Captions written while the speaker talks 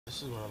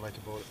This is what I like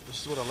about it.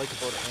 This is what I like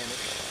about a hammock.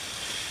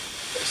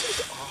 This is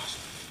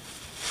awesome.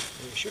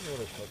 You should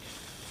really hook.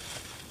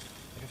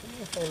 Like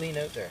if I lean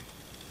out there,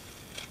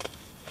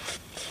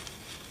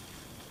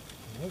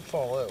 it would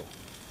fall out.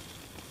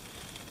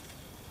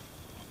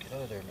 Get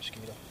out of there,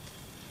 mosquito.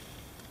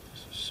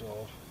 This is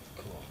so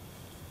cool.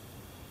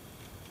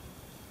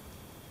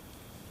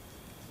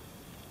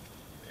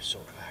 It's so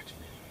relaxing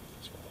in here.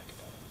 That's what I like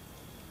about it.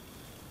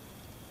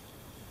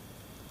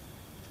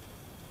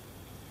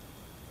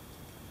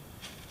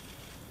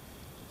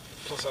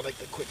 Plus, I like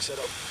the quick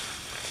setup.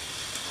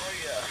 Oh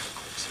yeah,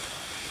 quick setup.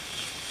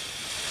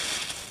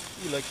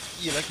 You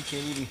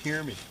can't even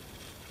hear me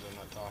because I'm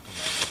not talking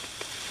about it.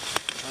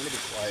 I'm trying to be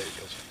quiet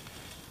because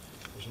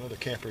there's another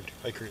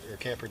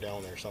camper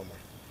down there somewhere.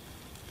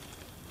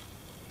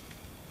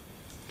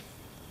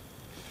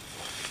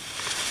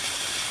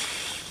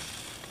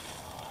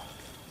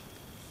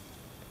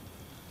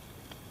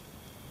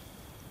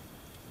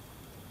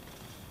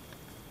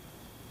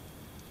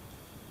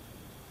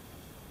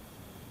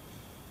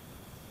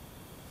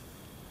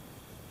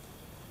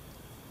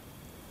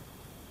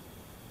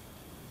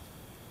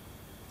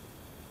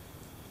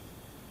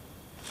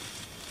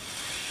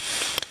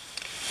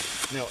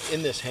 Now,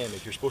 in this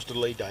hammock, you're supposed to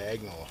lay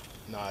diagonal,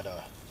 not like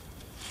a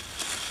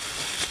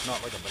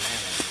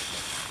banana.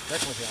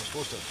 Technically, I'm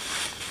supposed to.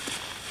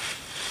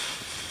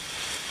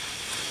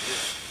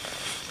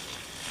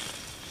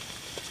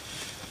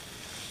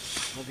 I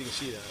don't know if you can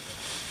see that.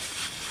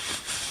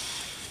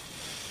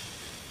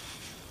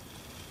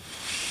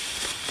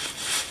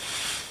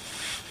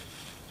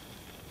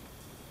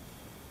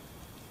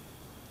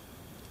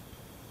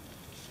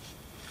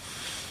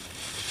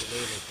 Just to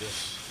lay like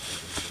this.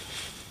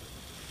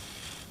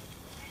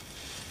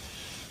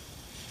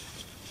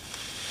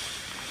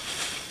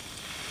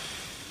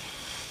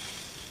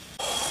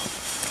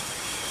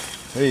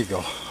 There you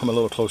go. I'm a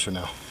little closer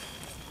now.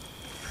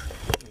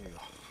 There you go.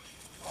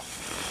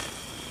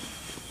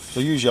 So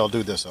usually I'll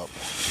do this up.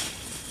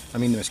 I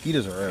mean the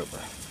mosquitoes are out,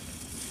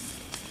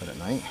 but at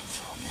night,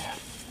 oh man.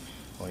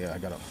 Oh yeah, I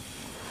don't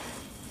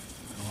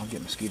want to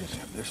get mosquitoes in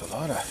here. There's a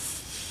lot of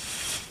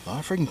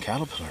freaking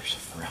caterpillars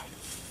around.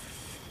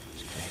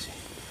 It's crazy.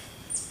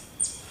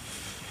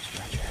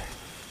 Scratch here.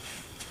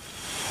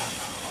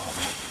 Oh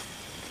man.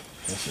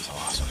 This is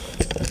awesome.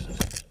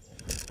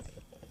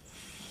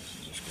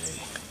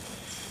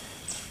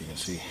 You can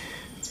see.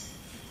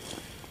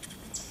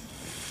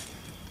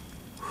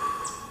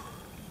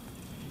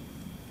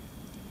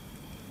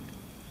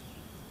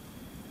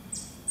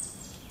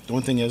 The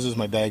one thing is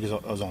my bag is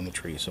on the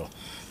tree, so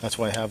that's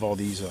why I have all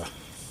these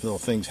little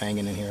things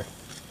hanging in here.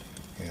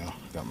 You know,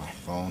 got my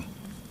phone,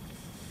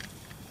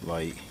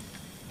 light.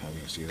 How you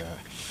can see that?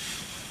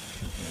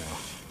 You know.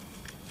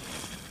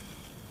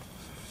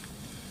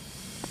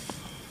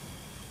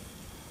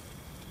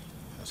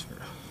 That's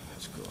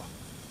cool.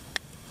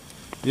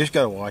 You just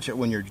gotta watch it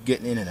when you're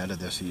getting in and out of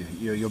this.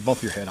 You'll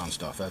bump your head on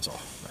stuff. That's all.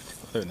 But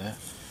other than that,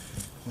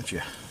 once you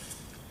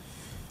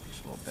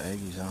these little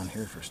baggies on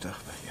here for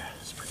stuff, but yeah,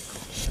 it's pretty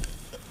cool.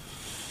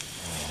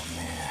 Oh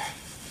man.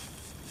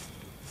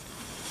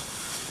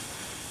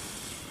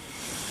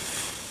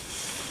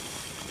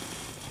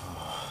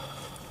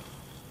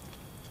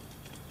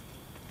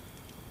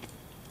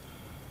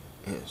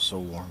 Oh. It is so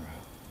warm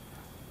out.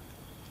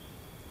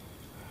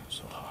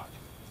 So hot.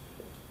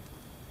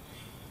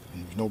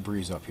 And there's no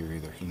breeze up here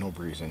either. There's no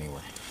breeze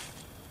anywhere.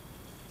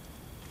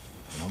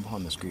 And I'm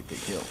on this great big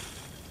hill.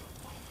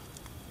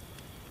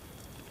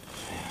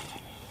 Man,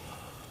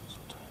 so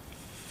tired.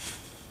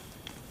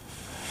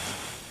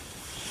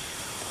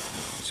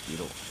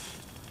 Mosquito.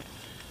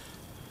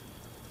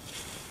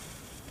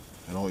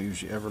 I don't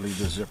usually ever leave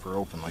the zipper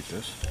open like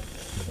this.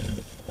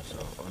 So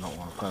I don't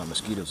want to put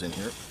mosquitoes in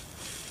here.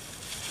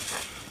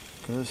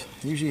 Because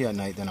usually at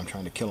night then I'm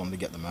trying to kill them to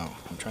get them out.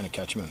 I'm trying to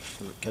catch them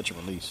and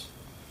release.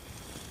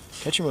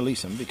 Catch and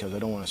release them because I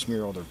don't want to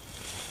smear all their,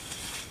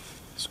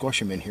 squash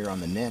them in here on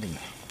the netting.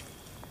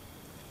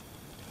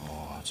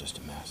 Oh, it's just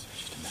a mess.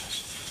 It's just a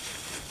mess.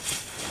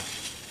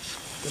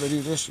 Gotta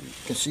do this so you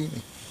can see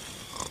me.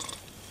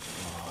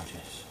 Oh,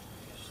 jeez.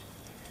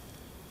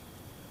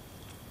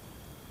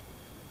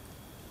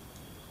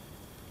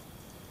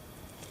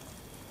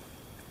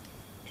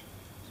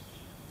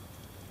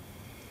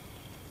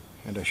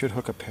 And I should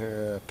hook a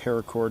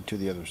paracord to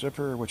the other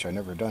zipper, which I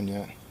never done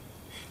yet.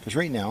 Because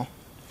right now,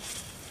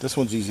 this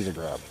one's easy to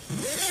grab.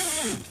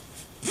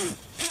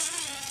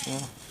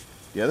 Well,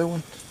 the other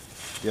one,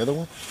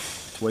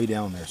 it's way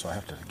down there, so I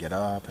have to get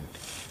up and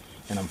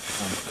I'm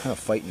kind of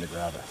fighting to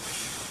grab it.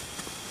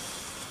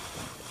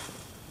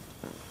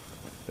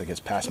 It gets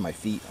past my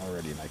feet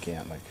already, and I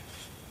can't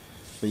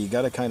But you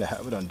got to kind of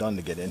have it undone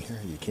to get in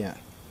here. You can't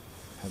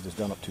have this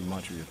done up too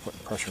much, or you're putting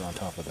pressure on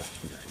top of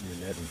your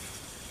netting.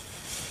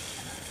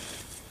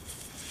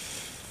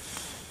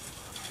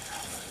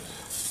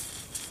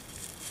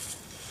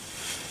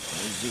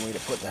 Easy way to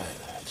put that.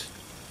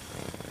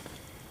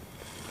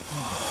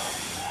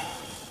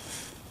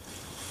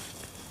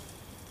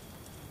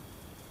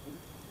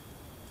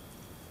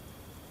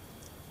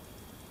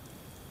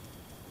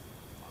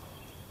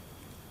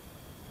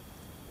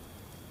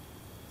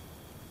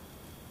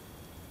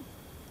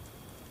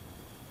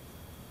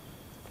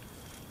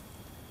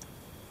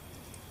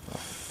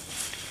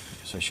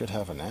 So I should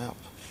have a nap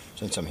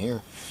since I'm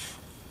here.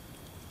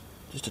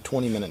 Just a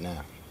 20-minute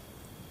nap.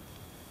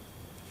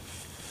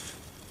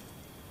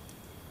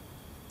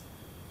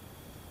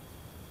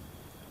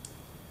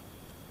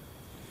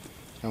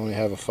 I only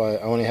had a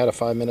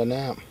 5-minute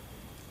nap.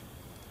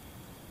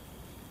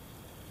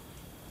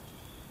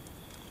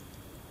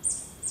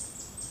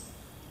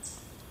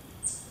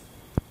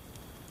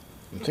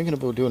 I'm thinking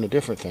about doing a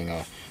different thing.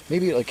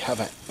 Maybe like have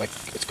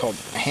it's called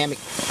the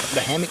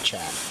Hammock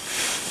Chat.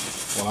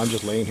 Well, I'm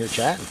just laying here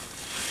chatting,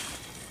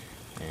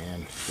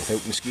 and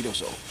without mosquitoes.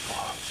 So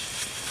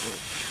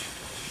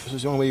this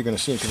is the only way you're going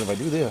to see me. Because if I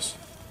do this,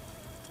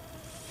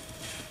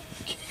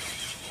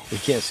 you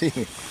can't see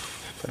me.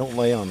 If I don't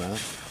lay on that,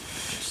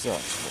 it's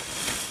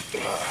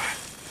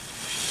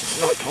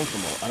not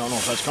comfortable. I don't know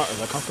if is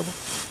that comfortable?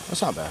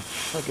 That's not bad.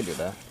 I could do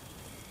that.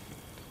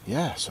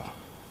 Yeah. So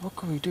what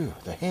can we do?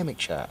 The Hammock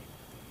Chat.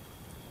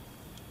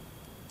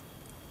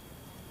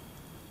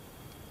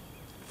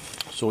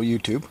 So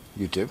YouTube.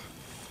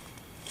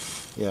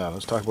 Yeah,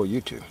 let's talk about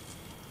YouTube.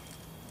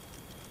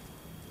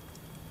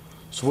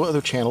 So what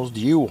other channels do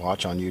you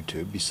watch on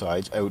YouTube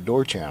besides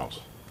outdoor channels?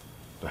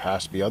 There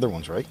has to be other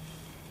ones, right?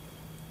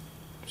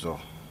 So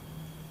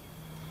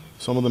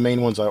some of the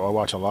main ones, I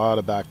watch a lot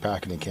of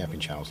backpacking and camping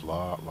channels, a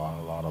lot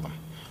of them.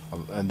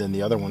 And then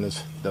the other one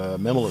is the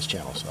minimalist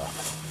channels.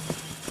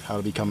 How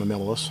to become a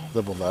minimalist,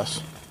 live with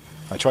less.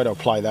 I try to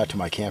apply that to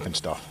my camping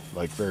stuff,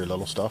 like very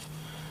little stuff.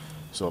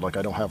 So like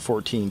I don't have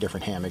 14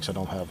 different hammocks. I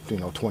don't have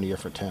 20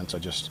 different tents.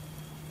 I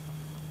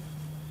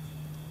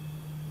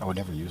would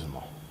never use them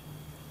all.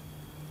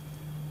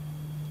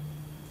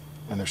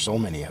 And there's so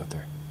many out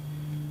there.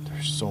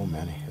 There's so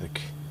many.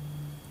 Like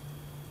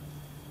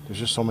there's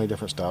just so many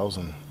different styles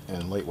and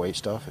lightweight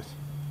stuff.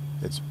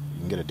 It's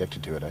you can get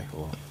addicted to it, eh?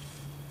 Well,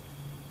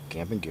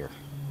 camping gear.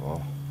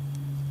 Well.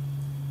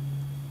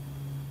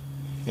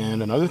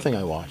 And another thing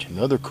I watch,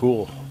 another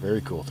cool,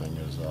 very cool thing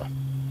is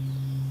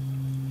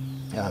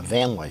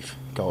van life.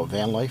 Call it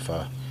van life.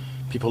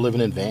 People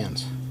living in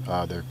vans.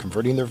 They're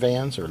converting their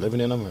vans or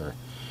living in them, or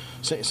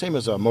same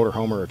as a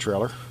motorhome or a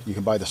trailer. You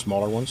can buy the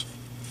smaller ones.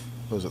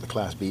 Those are the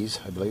Class Bs,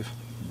 I believe.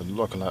 Been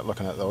looking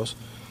at those.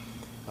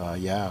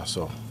 Yeah,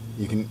 so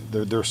you can.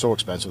 They're so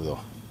expensive though.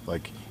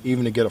 Like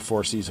even to get a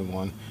 4-season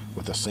one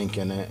with a sink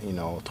in it,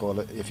 a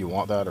toilet if you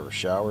want that, or a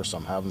shower.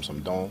 Some have them,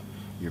 some don't.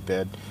 Your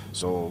bed.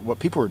 So what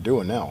people are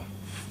doing now,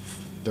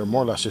 they're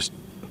more or less just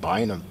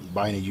buying a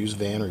used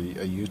van or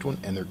a used one,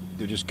 and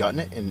they're just gutting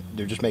it and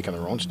they're just making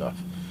their own stuff.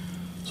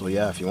 So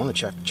yeah, if you want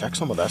to check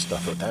some of that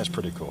stuff out, that's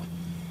pretty cool.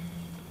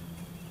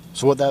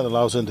 So what that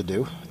allows them to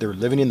do, they're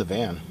living in the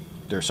van.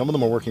 Some of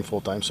them are working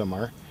full time, some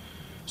of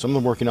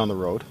them working on the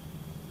road,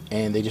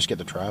 and they just get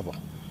to travel.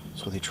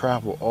 So they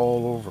travel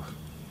all over.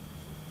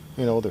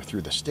 They're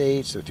through the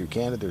States, they're through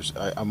Canada.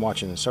 I'm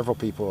watching several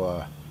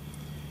people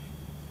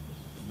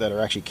that are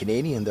actually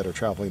Canadian that are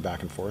traveling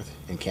back and forth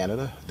in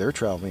Canada. They're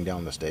traveling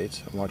down the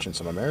States. I'm watching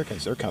some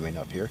Americans. They're coming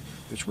up here.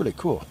 It's really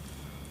cool.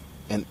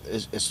 And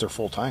it's their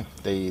full time.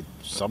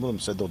 Some of them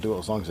said they'll do it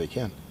as long as they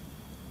can.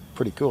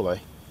 Pretty cool, eh?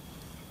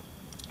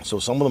 So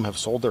some of them have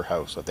sold their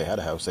house. If they had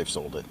a house, they've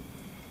sold it.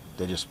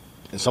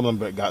 And some of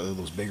them got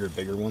those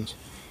bigger ones.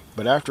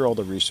 But after all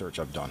the research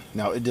I've done,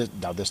 now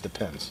this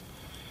depends.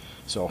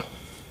 So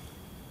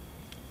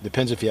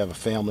depends if you have a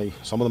family.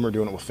 Some of them are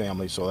doing it with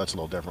families, so that's a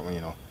little different.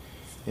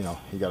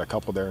 You got a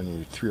couple there, and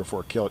you 3 or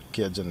 4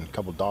 kids and a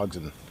couple dogs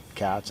and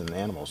cats and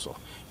animals. So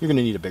you're going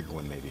to need a bigger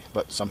one maybe.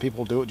 But some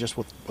people do it just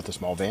with a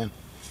small van.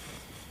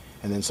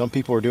 And then some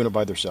people are doing it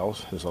by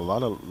themselves. There's a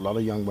lot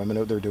of young women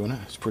out there doing it.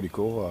 It's pretty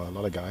cool. A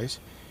lot of guys,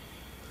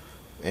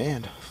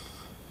 and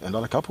a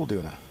lot of couple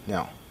doing it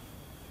now.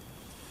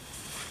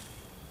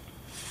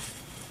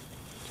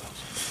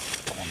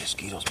 Oh,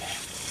 mosquitoes, man.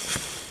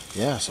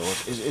 Yeah, so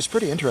it's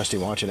pretty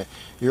interesting watching it.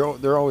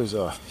 They're always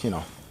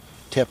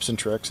tips and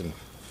tricks, and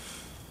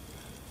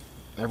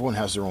everyone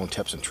has their own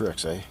tips and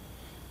tricks, eh?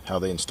 How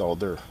they installed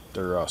their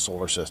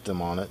solar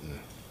system on it, and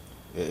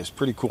it's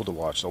pretty cool to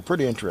watch. So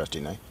pretty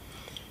interesting, eh?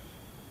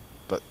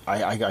 But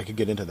I could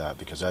get into that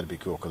because that'd be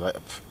cool.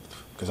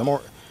 Because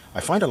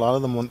I find a lot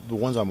of them, the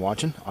ones I'm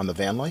watching on the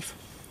van life,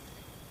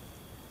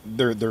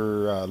 they're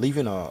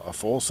leaving a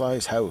full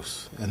size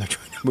house, and they're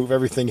trying to move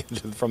everything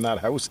from that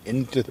house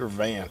into their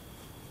van,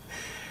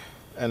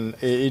 and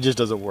it just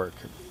doesn't work.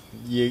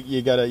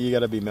 You gotta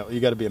be a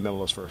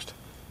minimalist first,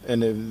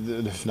 and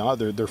if not,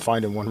 they're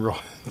finding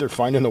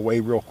a way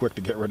real quick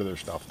to get rid of their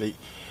stuff.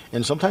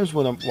 And sometimes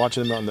when I'm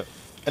watching them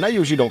and I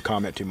usually don't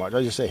comment too much.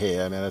 I just say, hey,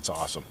 man, that's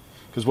awesome.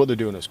 Because what they're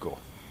doing is cool.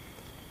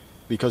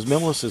 Because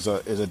minimalist is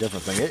a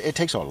different thing. It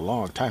takes a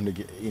long time to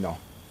get,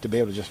 to be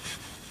able to just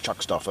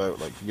chuck stuff out,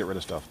 like get rid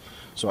of stuff.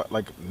 So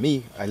like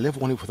me, I live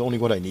with only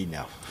what I need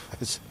now.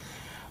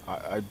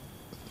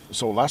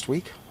 So last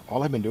week,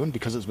 all I've been doing,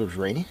 because it was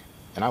raining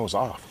and I was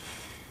off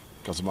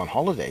because I'm on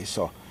holidays,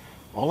 so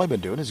all I've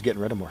been doing is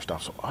getting rid of more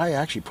stuff. So I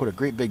actually put a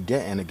great big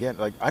dent in again.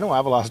 Like I don't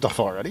have a lot of stuff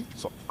already,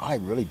 so I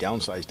really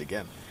downsized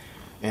again.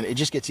 And it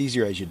just gets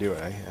easier as you do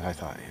it.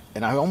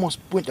 And I almost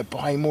went to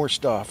buy more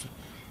stuff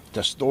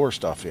to store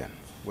stuff in,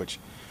 which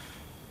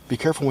be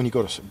careful when you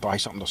go to buy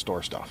something to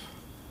store stuff.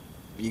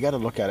 You got to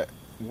look at it.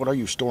 What are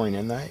you storing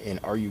in that,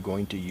 and are you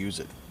going to use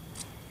it?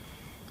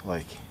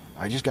 Like,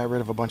 I just got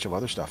rid of a bunch of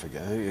other stuff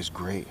again. It is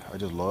great. I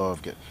just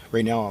love it.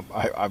 Right now,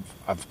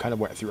 I've kind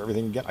of went through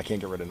everything again. I can't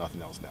get rid of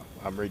nothing else now.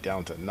 I'm right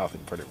down to nothing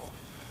pretty well.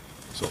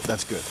 So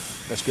that's good.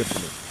 That's good for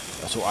me.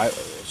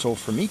 So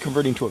for me,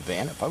 converting to a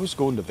van, if I was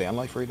going to van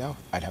life right now,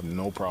 I'd have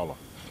no problem.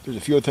 There's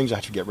a few other things I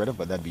have to get rid of,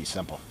 but that'd be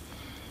simple.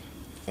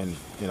 And,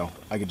 you know,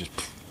 I could just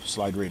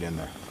slide right in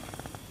there.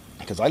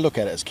 Because I look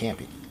at it as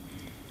camping.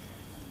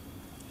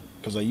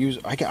 Because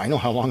I know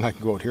how long I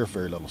can go out here for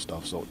very little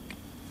stuff, so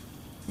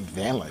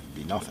van life would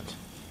be nothing.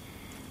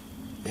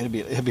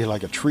 It'd be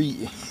like a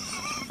treat,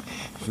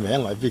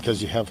 van life,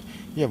 because you have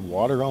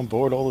water on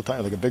board all the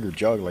time, like a bigger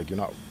jug, like you're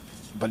not.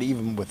 But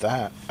even with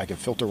that, I can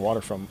filter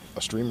water from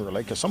a stream or a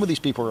lake. Because some of these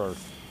people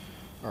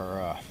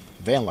are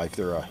van life.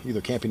 They're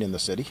either camping in the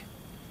city,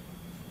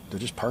 they're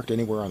just parked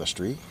anywhere on the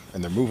street,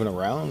 and they're moving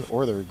around,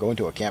 or they're going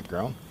to a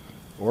campground,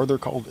 or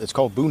it's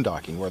called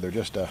boondocking, where they're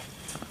just out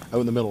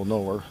in the middle of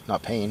nowhere,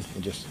 not paying,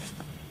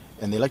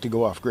 and they like to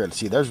go off grid.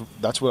 See,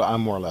 that's what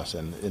I'm more or less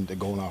into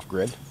going off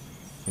grid.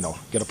 You know,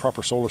 get a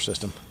proper solar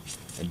system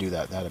and do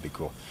that. That'd be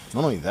cool.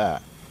 Not only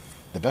that,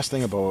 the best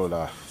thing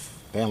about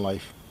van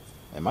life,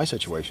 in my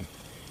situation,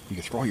 you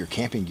can throw your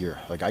camping gear.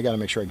 Like, I got to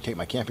make sure I can take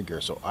my camping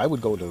gear. So I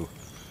would go to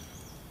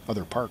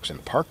other parks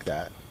and park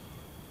that,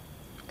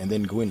 and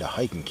then go into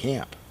hike and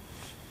camp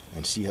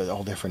and see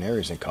all different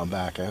areas and come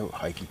back out,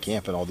 hike and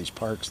camp in all these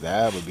parks.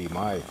 That would be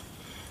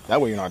that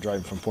way you're not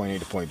driving from point A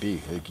to point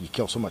B. You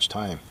kill so much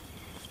time.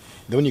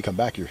 Then when you come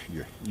back,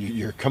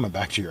 you're coming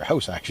back to your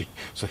house, actually.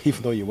 So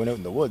even though you went out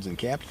in the woods and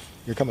camped,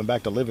 you're coming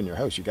back to live in your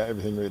house. You got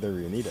everything right there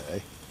where you need it, eh?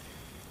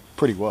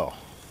 Pretty well.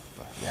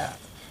 But yeah.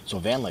 So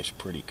van life's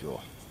pretty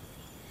cool.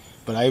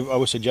 But I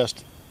would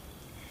suggest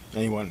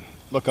anyone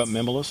look up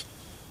minimalist,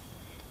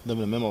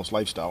 living a minimalist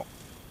lifestyle.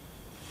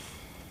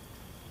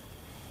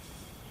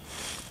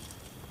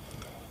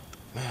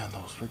 Man,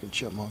 those freaking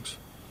chipmunks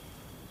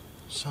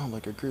sound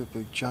like a great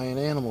big giant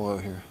animal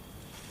out here.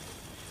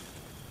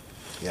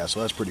 Yeah,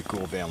 so that's pretty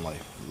cool, van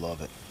life.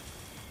 Love it.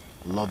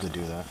 Love to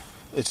do that.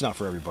 It's not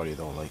for everybody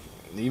though. Like,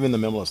 even the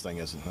minimalist thing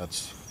isn't.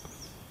 That's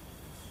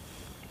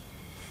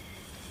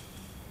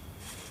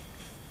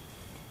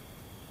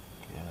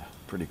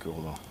pretty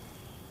cool though.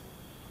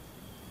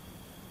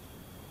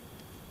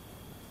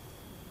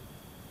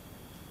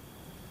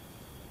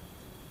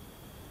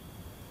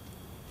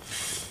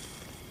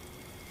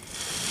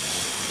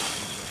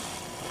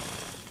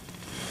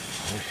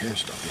 I hear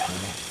stuff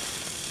behind me.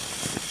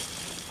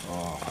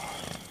 Oh.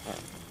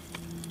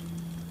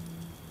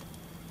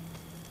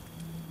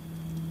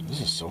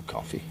 This is so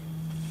comfy.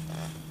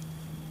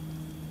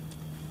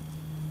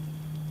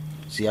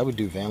 See, I would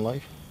do van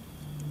life.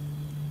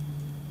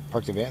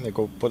 Park the van, then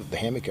go put the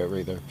hammock out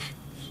right there.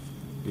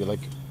 You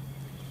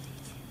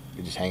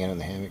just hang out in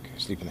the hammock,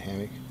 sleep in the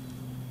hammock,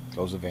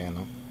 close the van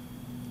up.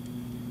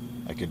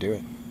 I could do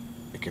it.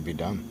 It could be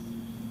done.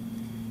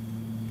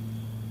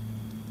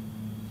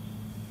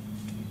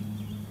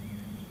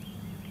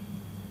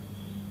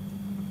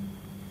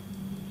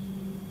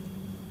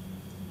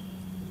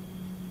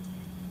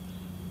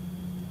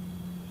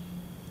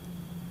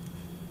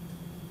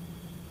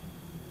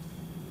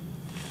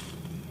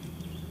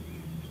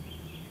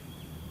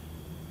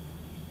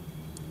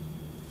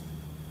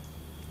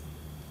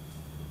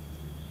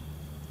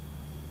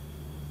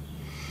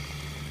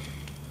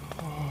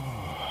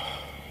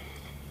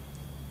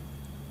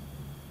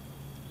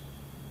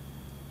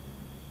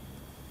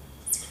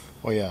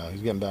 Oh yeah,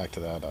 he's getting back to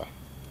that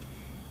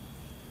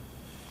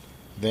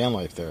van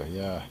life there,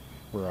 yeah,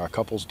 where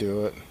couples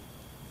do it,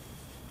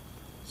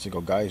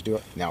 single guys do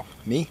it. Now,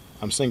 me,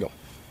 I'm single,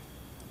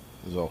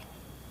 so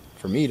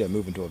for me to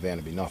move into a van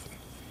would be nothing.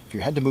 If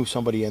you had to move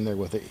somebody in there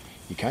with it,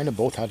 you kind of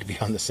both had to be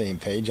on the same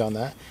page on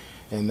that,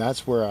 and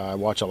that's where I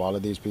watch a lot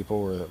of these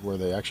people where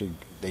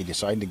they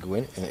decide to go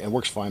in, and it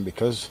works fine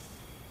because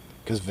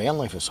van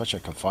life is such a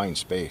confined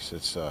space.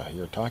 It's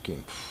you're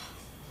talking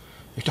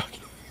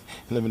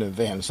living in a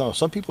van. So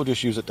some people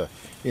just use it to,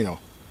 you know,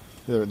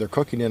 they're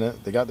cooking in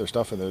it, they got their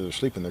stuff in there, they're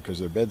sleeping there because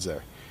their bed's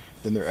there.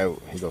 Then they're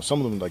out. He goes,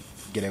 some of them like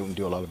get out and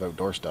do a lot of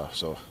outdoor stuff,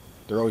 so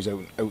they're always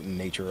out in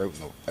nature,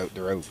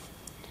 they're out.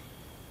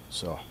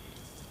 So,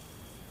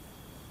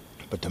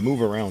 but to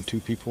move around two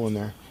people in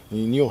there,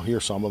 and you'll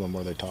hear some of them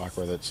where they talk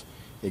where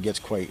it gets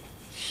quite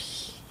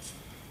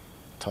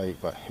tight.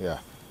 But yeah,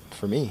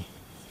 for me,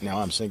 now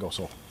I'm single,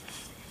 so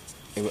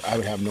I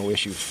would have no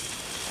issues.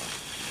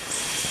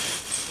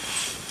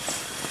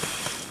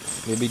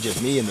 Maybe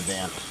just me in the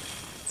van.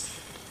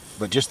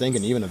 But just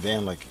thinking, even a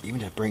van, like, even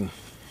to bring,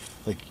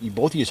 like, you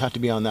both of you have to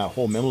be on that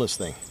whole minimalist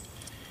thing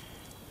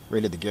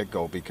right at the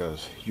get-go,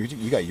 because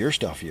you got your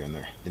stuff here in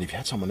there. And if you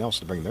had someone else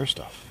to bring their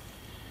stuff.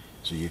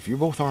 So if you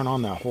both aren't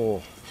on that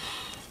whole...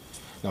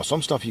 Now,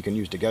 some stuff you can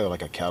use together,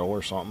 like a kettle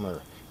or something,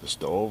 or the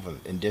stove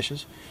and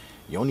dishes.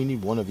 You only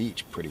need one of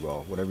each pretty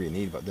well, whatever you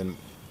need. But then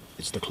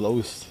it's the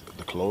clothes,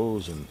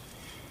 and,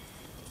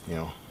 you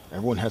know,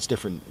 everyone has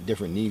different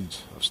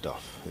needs of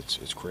stuff.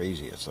 It's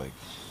crazy. It's like,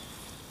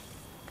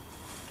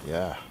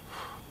 Yeah.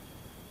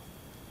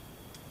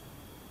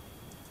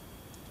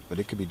 But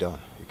it could be done.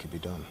 It could be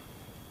done.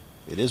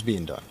 It is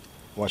being done.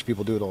 Watch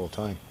people do it all the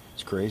time.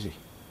 It's crazy.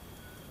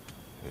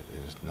 It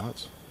is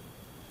nuts.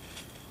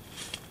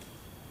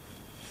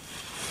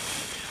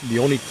 The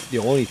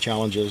only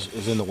challenge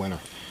is in the winter.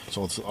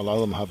 So it's, a lot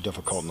of them have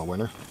difficult in the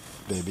winter.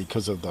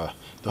 Because of they'll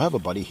have a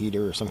buddy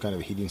heater or some kind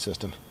of a heating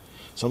system.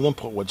 Some of them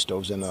put wood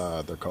stoves in.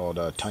 They're called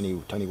tiny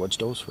wood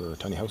stoves for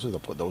tiny houses. They'll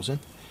put those in.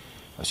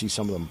 I see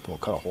some of them will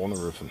cut a hole in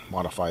the roof and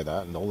modify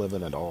that, and they'll live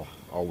in it all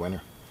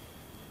winter.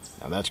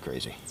 Now that's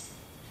crazy.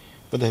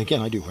 But then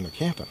again, I do winter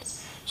camping.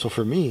 So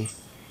for me,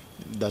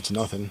 that's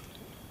nothing.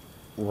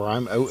 Where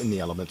I'm out in the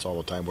elements all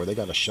the time, where they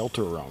got a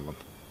shelter around them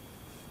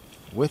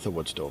with a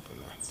wood stove in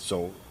there.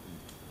 So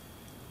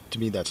to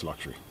me, that's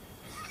luxury.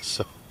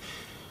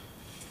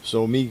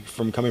 So me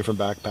coming from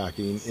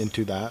backpacking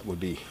into that would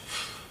be,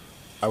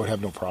 I would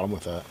have no problem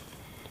with that.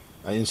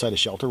 Inside a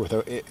shelter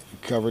without it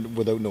covered,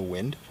 without no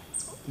wind,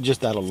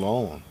 just that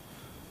alone,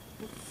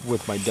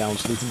 with my down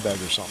sleeping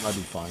bag or something, I'd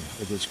be fine.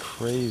 It's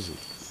crazy.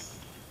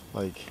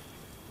 Like,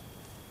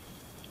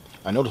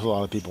 I notice a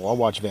lot of people, I'll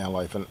watch van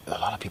life, and a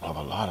lot of people have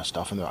a lot of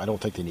stuff in there. I don't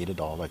think they need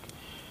it all. Like,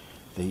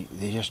 they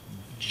just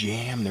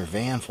jam their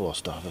van full of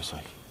stuff. It's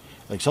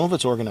like some of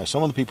it's organized.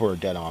 Some of the people are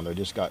dead on.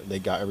 They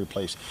got every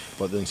place.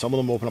 But then some of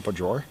them open up a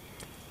drawer,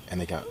 and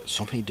they got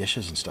so many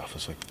dishes and stuff.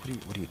 It's like,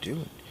 what are you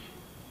doing?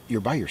 You're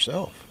by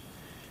yourself.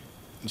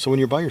 So when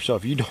you're by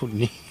yourself, you don't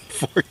need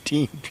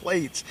 14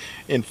 plates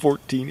and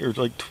 14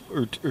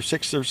 or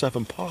 6 or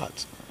 7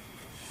 pots.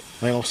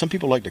 I know some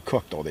people like to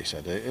cook, though, they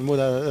said, and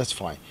well, that's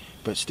fine.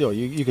 But still,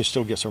 you can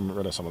still get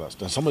rid of some of that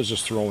stuff. Someone's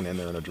just thrown in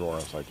there in a drawer. I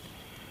was like,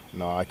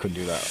 no, I couldn't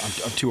do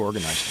that. I'm too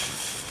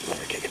organized. I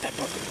can't get that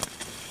bug.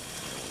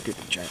 Get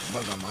the giant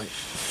bug on my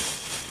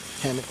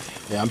hammock.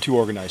 Yeah, I'm too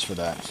organized for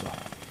that.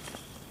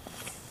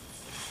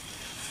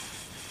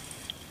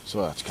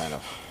 So that's kind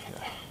of,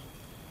 yeah.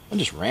 I'm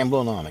just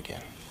rambling on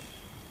again.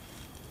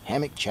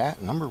 Hammock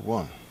Chat number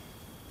 1.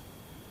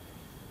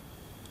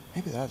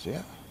 Maybe that's,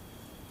 yeah.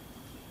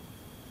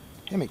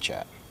 Hammock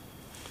Chat.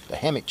 The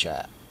Hammock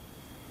Chat.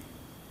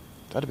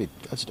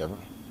 That's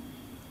different.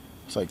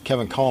 It's like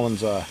Kevin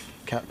Collins'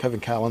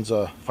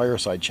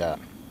 fireside chat.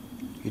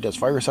 He does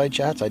fireside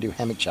chats, I do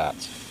hammock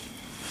chats.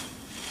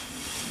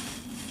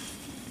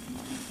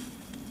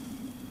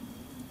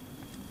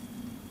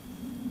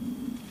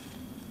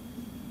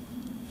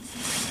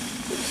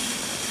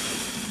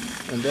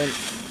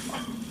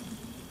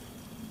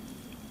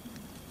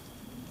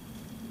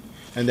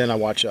 And then I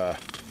watch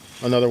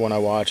another one. I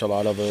watch a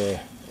lot of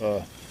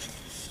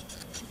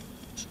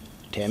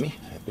Tammy.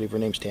 I believe her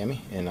name's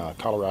Tammy in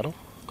Colorado.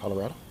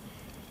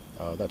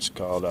 That's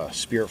called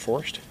Spirit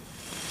Forest.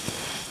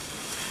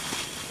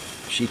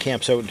 She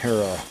camps out in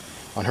her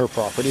on her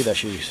property that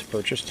she's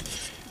purchased,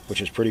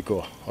 which is pretty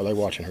cool. I like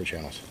watching her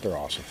channels. They're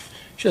awesome.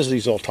 She has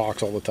these little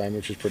talks all the time,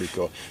 which is pretty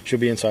cool. She'll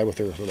be inside with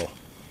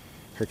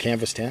her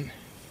canvas tent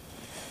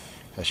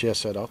that she has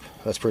set up.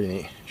 That's pretty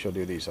neat. She'll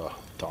do these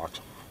talks.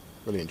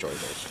 Really enjoy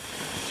those.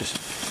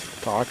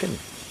 Just talking.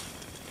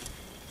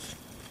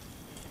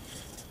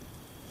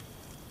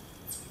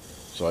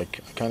 So I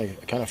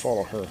kind of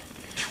follow her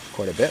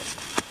quite a bit.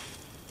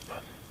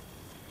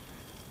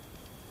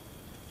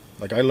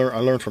 Like I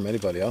learn from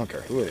anybody. I don't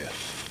care who it is.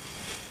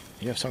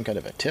 You have some kind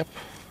of a tip,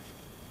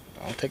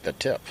 I'll take the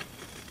tip.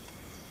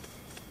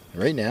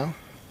 Right now,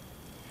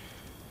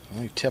 the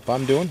only tip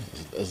I'm doing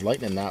is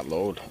lightening that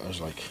load. I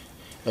was like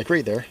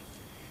right there.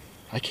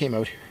 I came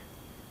out here,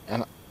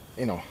 and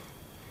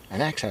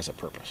an axe has a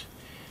purpose.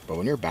 But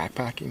when you're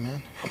backpacking,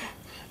 man,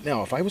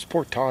 now if I was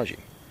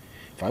portaging,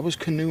 if I was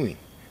canoeing,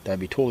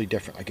 that'd be totally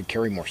different. I could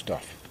carry more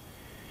stuff.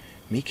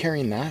 Me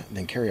carrying that, and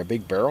then carry a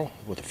big barrel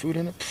with the food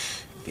in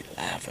it, be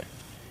laughing.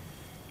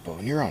 But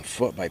when you're on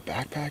foot by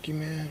backpacking,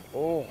 man,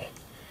 oh,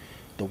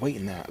 the weight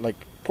in that, like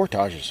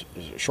portage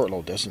is short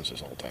little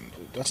distances all the time.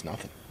 That's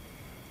nothing.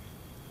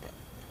 But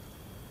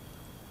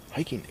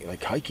hiking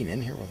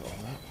in here with all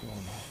that, oh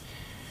no.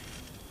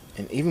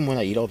 And even when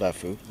I eat all that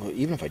food, well,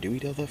 even if I do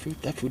eat all that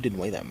food didn't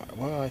weigh that much.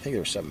 Well, I think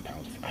there was 7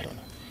 pounds. I don't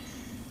know.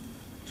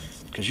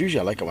 Because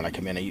usually I like it when I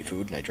come in, I eat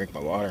food, and I drink my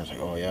water, and it's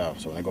like, oh yeah,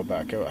 so when I go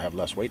back out, I have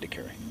less weight to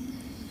carry.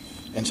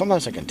 And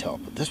sometimes I can tell,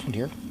 but this one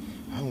here,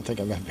 I don't think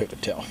I'm going to be able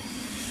to tell.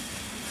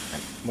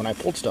 And when I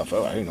pulled stuff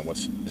out, I didn't know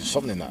there's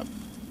something in that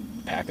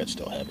packet's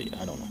still heavy.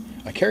 I don't know.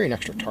 I carry an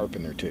extra tarp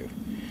in there too.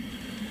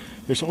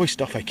 There's always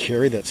stuff I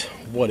carry that's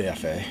what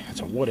if, eh? It's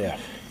a what if.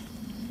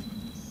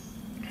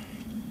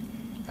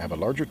 I have a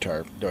larger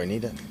tarp. Do I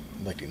need it?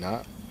 I do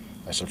not.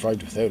 I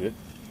survived without it.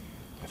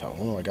 I thought,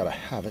 well, no, I gotta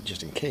have it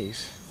just in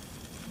case.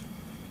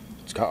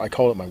 I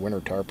call it my winter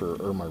tarp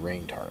or my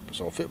rain tarp.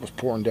 So if it was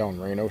pouring down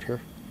rain out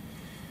here,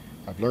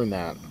 I've learned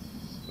that.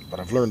 But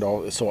I've learned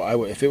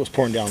so if it was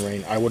pouring down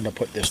rain, I wouldn't have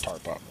put this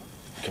tarp up.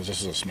 Because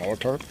this is a smaller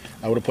tarp,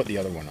 I would have put the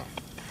other one up.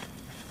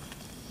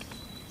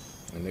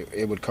 And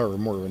it would cover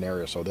more of an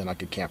area, so then I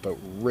could camp out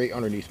right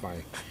underneath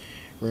my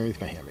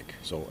hammock.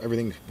 So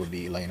everything would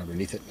be laying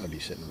underneath it. I'd be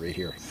sitting right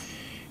here.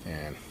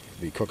 And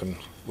be cooking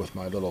with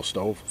my little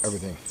stove,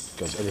 everything,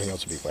 because everything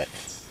else will be wet.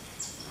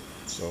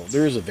 So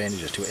there is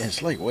advantages to it, and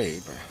it's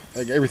lightweight, but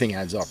like, everything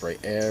adds up,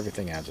 right?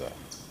 Everything adds up.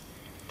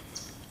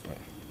 But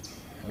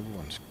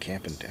everyone's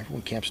camping.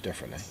 Everyone camps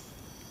different, eh?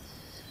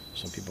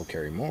 Some people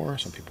carry more,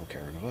 some people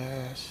carry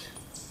less.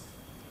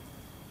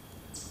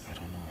 I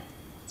don't know.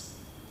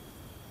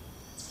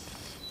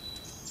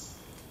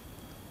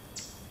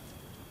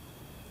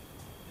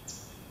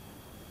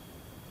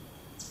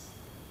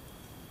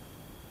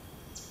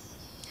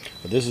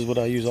 But this is what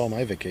I use all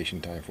my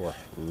vacation time for,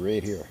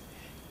 right here.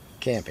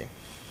 Camping.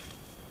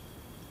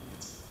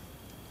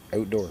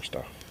 Outdoor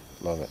stuff.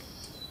 Love it.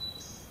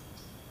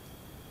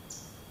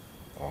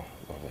 Oh,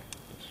 love it.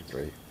 This is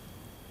great.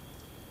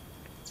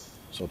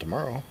 So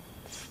tomorrow,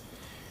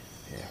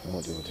 yeah, we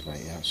won't do it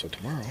tonight yet. So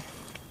tomorrow,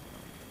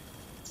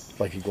 I'd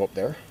like to go up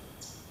there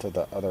to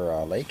the other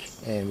lake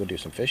and we'll do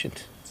some fishing.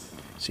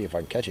 See if I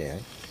can catch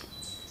anything.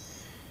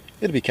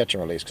 It'll be catch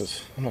and release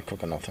because I'm not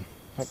cooking nothing.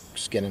 I'm not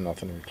skinning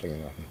nothing or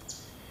cleaning nothing.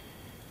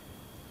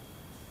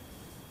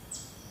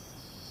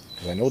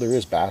 Because I know there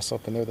is bass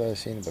up in there that I've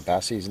seen, but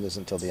bass season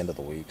isn't until the end of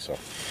the week, so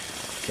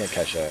can't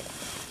catch that.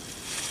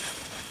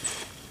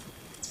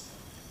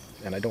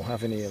 And I don't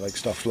have any like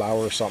stuffed flour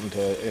or something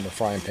to in a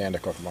frying pan to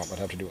cook them up. I'd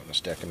have to do it in a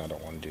stick, and I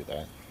don't want to do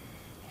that.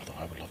 Although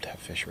I would love to have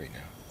fish right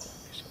now. It'd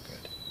be so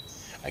good.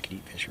 I could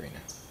eat fish right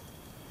now.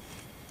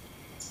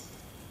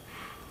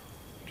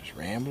 Just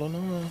rambling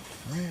on,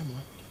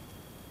 rambling.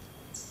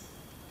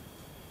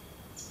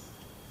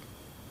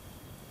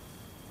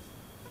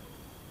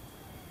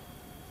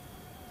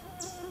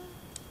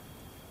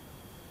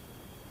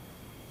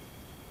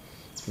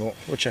 Well,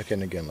 we'll check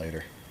in again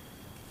later.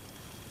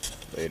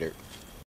 Later.